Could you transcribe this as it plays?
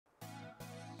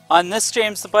On this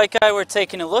James the Bike Guy, we're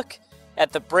taking a look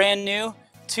at the brand new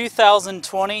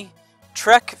 2020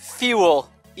 Trek Fuel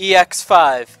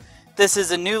EX5. This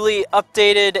is a newly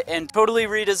updated and totally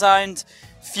redesigned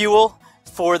fuel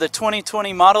for the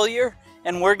 2020 model year,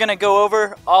 and we're going to go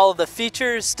over all of the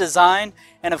features, design,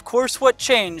 and of course what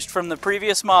changed from the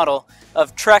previous model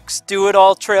of Trek's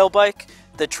do-it-all trail bike,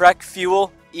 the Trek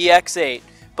Fuel EX8.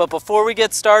 But before we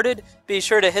get started, be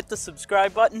sure to hit the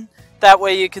subscribe button. That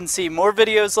way you can see more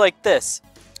videos like this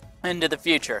into the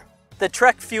future. The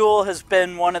Trek Fuel has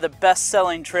been one of the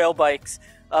best-selling trail bikes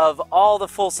of all the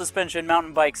full suspension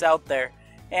mountain bikes out there.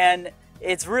 And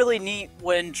it's really neat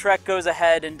when Trek goes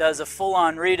ahead and does a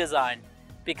full-on redesign,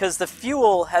 because the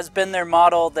Fuel has been their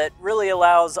model that really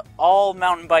allows all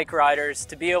mountain bike riders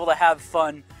to be able to have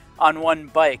fun on one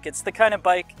bike. It's the kind of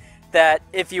bike that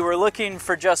if you were looking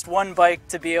for just one bike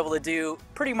to be able to do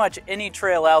pretty much any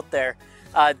trail out there,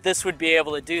 this would be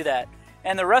able to do that.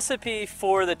 And the recipe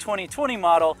for the 2020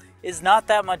 model is not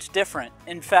that much different.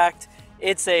 In fact,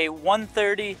 it's a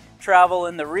 130 travel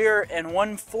in the rear and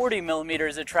 140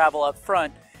 millimeters of travel up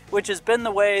front, which has been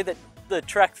the way that the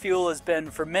Trek Fuel has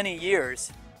been for many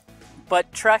years.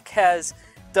 But Trek has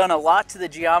done a lot to the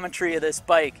geometry of this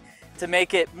bike to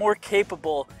make it more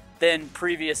capable than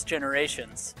previous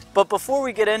generations. But before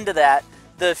we get into that,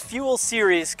 the Fuel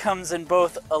series comes in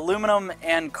both aluminum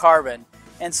and carbon.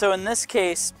 And so in this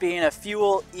case, being a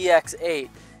Fuel EX8,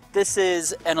 this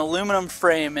is an aluminum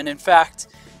frame, and in fact,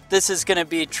 this is going to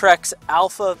be Trek's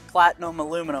Alpha Platinum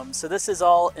aluminum. So this is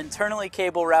all internally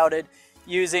cable routed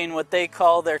using what they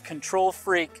call their Control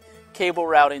Freak cable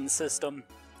routing system.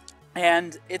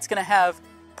 And it's going to have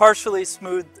partially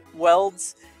smooth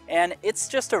welds, and it's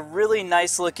just a really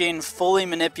nice looking, fully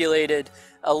manipulated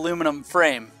aluminum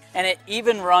frame. And it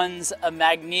even runs a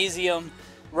magnesium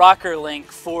rocker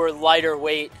link for lighter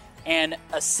weight and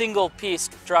a single piece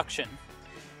construction.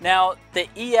 Now the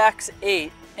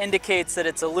EX8 indicates that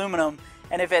it's aluminum,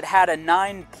 and if it had a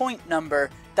 9-point number,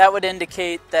 that would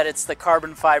indicate that it's the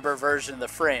carbon fiber version of the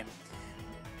frame.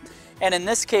 And in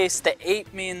this case, the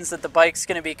 8 means that the bike's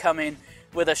going to be coming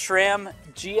with a SRAM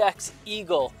GX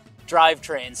Eagle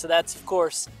drivetrain. So that's of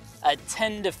course a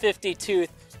 10 to 50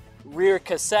 tooth rear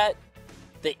cassette,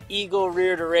 the Eagle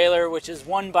rear derailleur, which is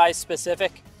one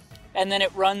bi-specific, and then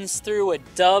it runs through a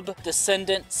Dub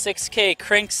Descendant 6K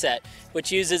crankset,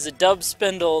 which uses a Dub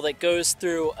spindle that goes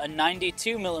through a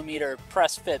 92 millimeter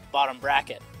press fit bottom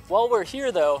bracket. While we're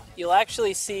here though, you'll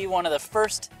actually see one of the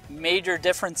first major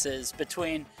differences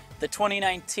between the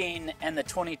 2019 and the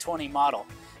 2020 model.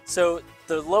 So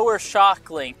the lower shock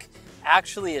link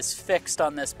actually is fixed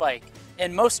on this bike.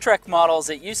 In most Trek models,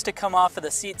 it used to come off of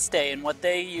the seat stay in what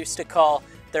they used to call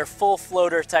their full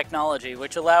floater technology,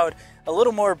 which allowed a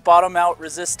little more bottom out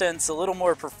resistance, a little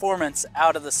more performance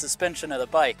out of the suspension of the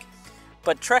bike.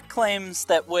 But Trek claims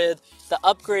that with the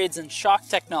upgrades in shock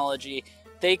technology,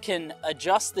 they can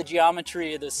adjust the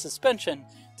geometry of the suspension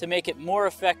to make it more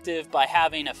effective by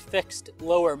having a fixed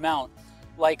lower mount,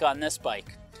 like on this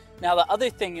bike. Now the other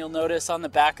thing you'll notice on the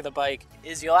back of the bike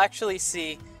is you'll actually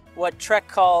see what Trek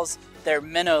calls their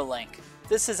minnow link.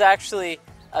 This is actually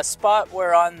a spot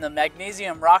where on the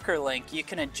magnesium rocker link you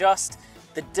can adjust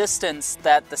the distance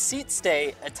that the seat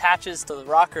stay attaches to the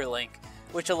rocker link,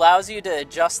 which allows you to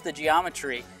adjust the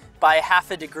geometry by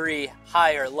 ½ degree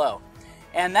high or low.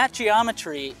 And that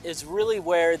geometry is really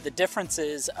where the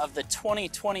differences of the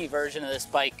 2020 version of this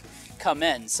bike come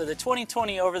in. So the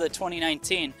 2020 over the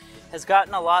 2019 has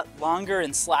gotten a lot longer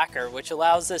and slacker, which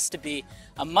allows this to be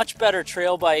a much better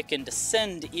trail bike and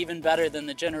descend even better than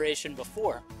the generation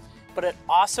before. But it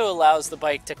also allows the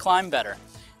bike to climb better.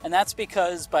 And that's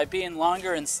because by being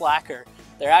longer and slacker,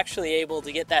 they're actually able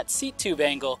to get that seat tube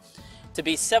angle to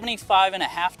be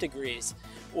 75.5 degrees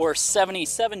or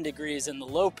 77 degrees in the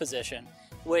low position,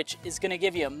 which is going to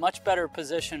give you a much better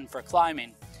position for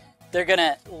climbing. They're going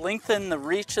to lengthen the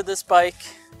reach of this bike,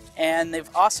 and they've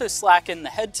also slackened the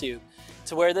head tube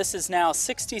to where this is now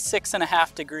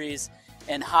 66.5 degrees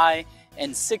in high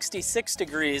and 66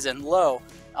 degrees in low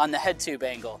on the head tube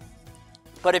angle.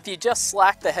 But if you just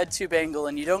slack the head tube angle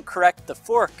and you don't correct the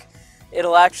fork,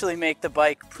 it'll actually make the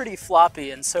bike pretty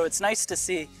floppy. And so it's nice to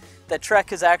see that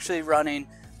Trek is actually running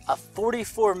a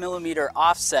 44 millimeter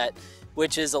offset,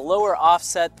 which is a lower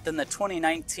offset than the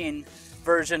 2019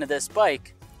 version of this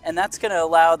bike. And that's going to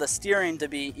allow the steering to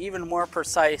be even more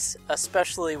precise,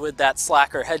 especially with that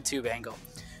slacker head tube angle.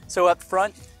 So up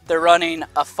front, they're running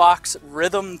a Fox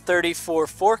Rhythm 34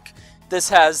 fork. This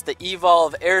has the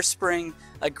Evolve air spring,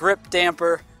 a grip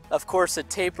damper, of course a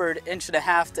tapered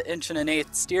 1.5 to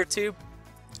 1.1 steer tube,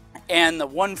 and the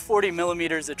 140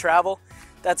 millimeters of travel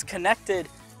that's connected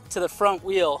to the front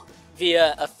wheel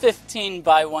via a 15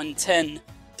 by 110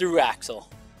 through axle.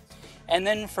 And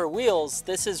then for wheels,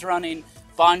 this is running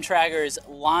Bontrager's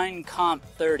Line Comp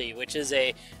 30, which is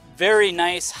a very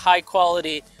nice, high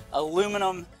quality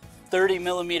aluminum 30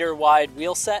 millimeter wide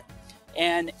wheel set.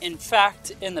 And in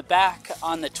fact, in the back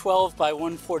on the 12 by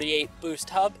 148 boost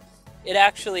hub, it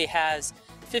actually has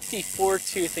 54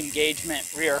 tooth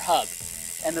engagement rear hub.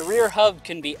 And the rear hub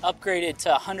can be upgraded to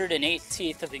 108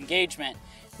 teeth of engagement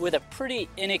with a pretty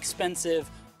inexpensive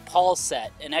pawl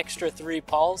set, an extra 3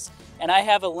 pawls. And I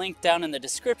have a link down in the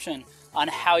description on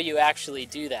how you actually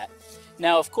do that.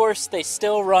 Now, of course, they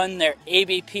still run their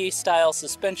ABP style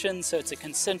suspension, so it's a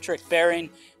concentric bearing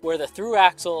where the through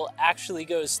axle actually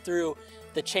goes through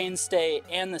the chainstay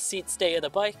and the seat stay of the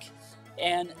bike,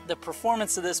 and the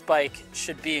performance of this bike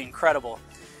should be incredible.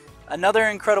 Another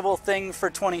incredible thing for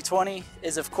 2020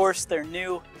 is, of course, their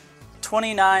new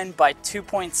 29 by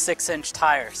 2.6 inch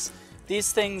tires.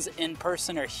 These things in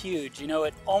person are huge. You know,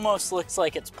 it almost looks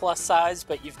like it's plus size,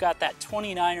 but you've got that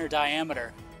 29er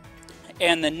diameter.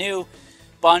 And the new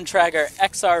Bontrager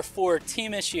XR4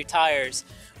 Team Issue tires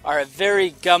are a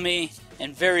very gummy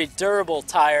and very durable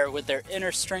tire with their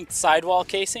inner strength sidewall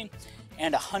casing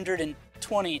and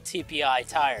 120 TPI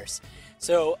tires.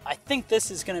 So I think this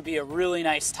is going to be a really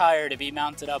nice tire to be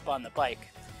mounted up on the bike.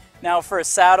 Now for a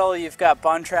saddle, you've got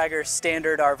Bontrager's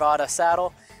standard Arvada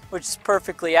saddle, which is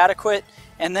perfectly adequate,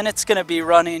 and then it's going to be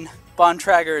running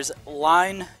Bontrager's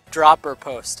Line dropper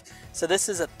post. So this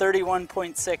is a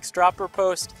 31.6 dropper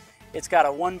post. It's got a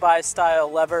 1x style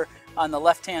lever on the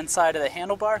left-hand side of the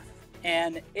handlebar,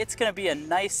 and it's going to be a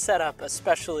nice setup,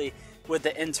 especially with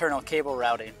the internal cable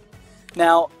routing.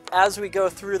 Now, as we go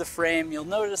through the frame, you'll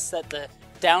notice that the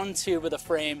down tube of the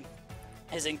frame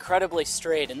is incredibly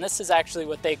straight, and this is actually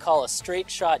what they call a straight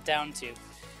shot down tube.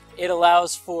 It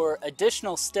allows for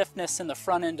additional stiffness in the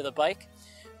front end of the bike,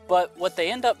 but what they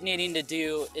end up needing to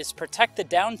do is protect the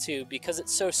down tube because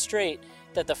it's so straight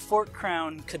that the fork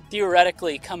crown could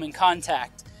theoretically come in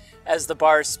contact as the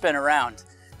bars spin around.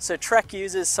 So Trek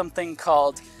uses something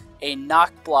called a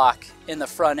knock block in the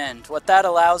front end. What that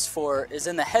allows for is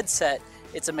in the headset,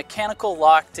 it's a mechanical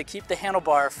lock to keep the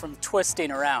handlebar from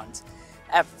twisting around.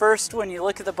 At first, when you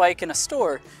look at the bike in a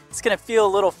store, it's going to feel a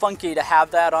little funky to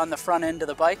have that on the front end of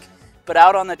the bike, but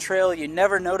out on the trail you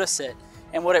never notice it.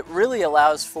 And what it really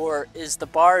allows for is the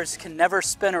bars can never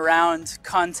spin around,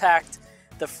 contact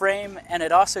the frame, and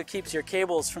it also keeps your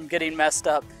cables from getting messed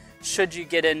up should you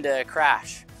get into a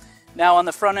crash. Now on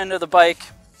the front end of the bike,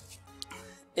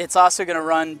 it's also going to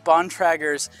run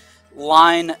Bontrager's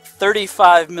Line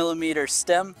 35 millimeter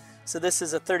stem. So this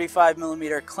is a 35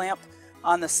 millimeter clamp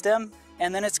on the stem,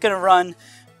 and then it's going to run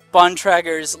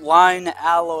Bontrager's Line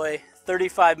alloy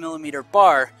 35 millimeter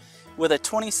bar with a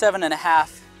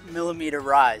 27.5 millimeter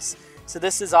rise. So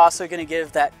this is also going to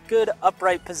give that good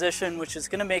upright position, which is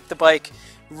going to make the bike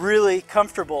really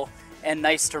comfortable and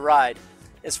nice to ride.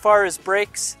 As far as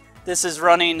brakes, this is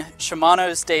running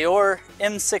Shimano's Deore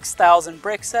M6000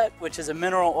 brake set, which is a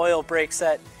mineral oil brake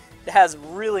set. It has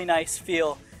really nice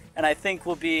feel, and I think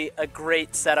will be a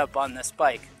great setup on this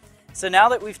bike. So now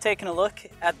that we've taken a look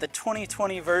at the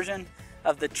 2020 version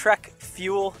of the Trek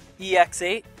Fuel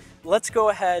EX8, let's go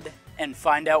ahead and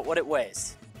find out what it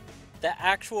weighs. The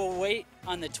actual weight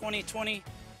on the 2020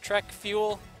 Trek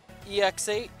Fuel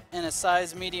EX8 in a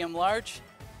size medium large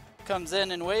comes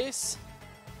in and weighs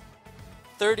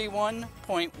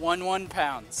 31.11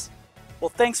 pounds. Well,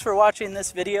 thanks for watching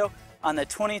this video on the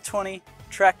 2020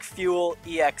 Trek Fuel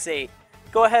EX8.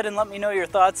 Go ahead and let me know your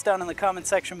thoughts down in the comment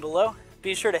section below.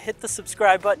 Be sure to hit the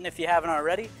subscribe button if you haven't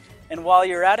already, and while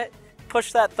you're at it,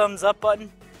 push that thumbs up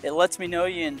button. It lets me know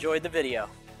you enjoyed the video.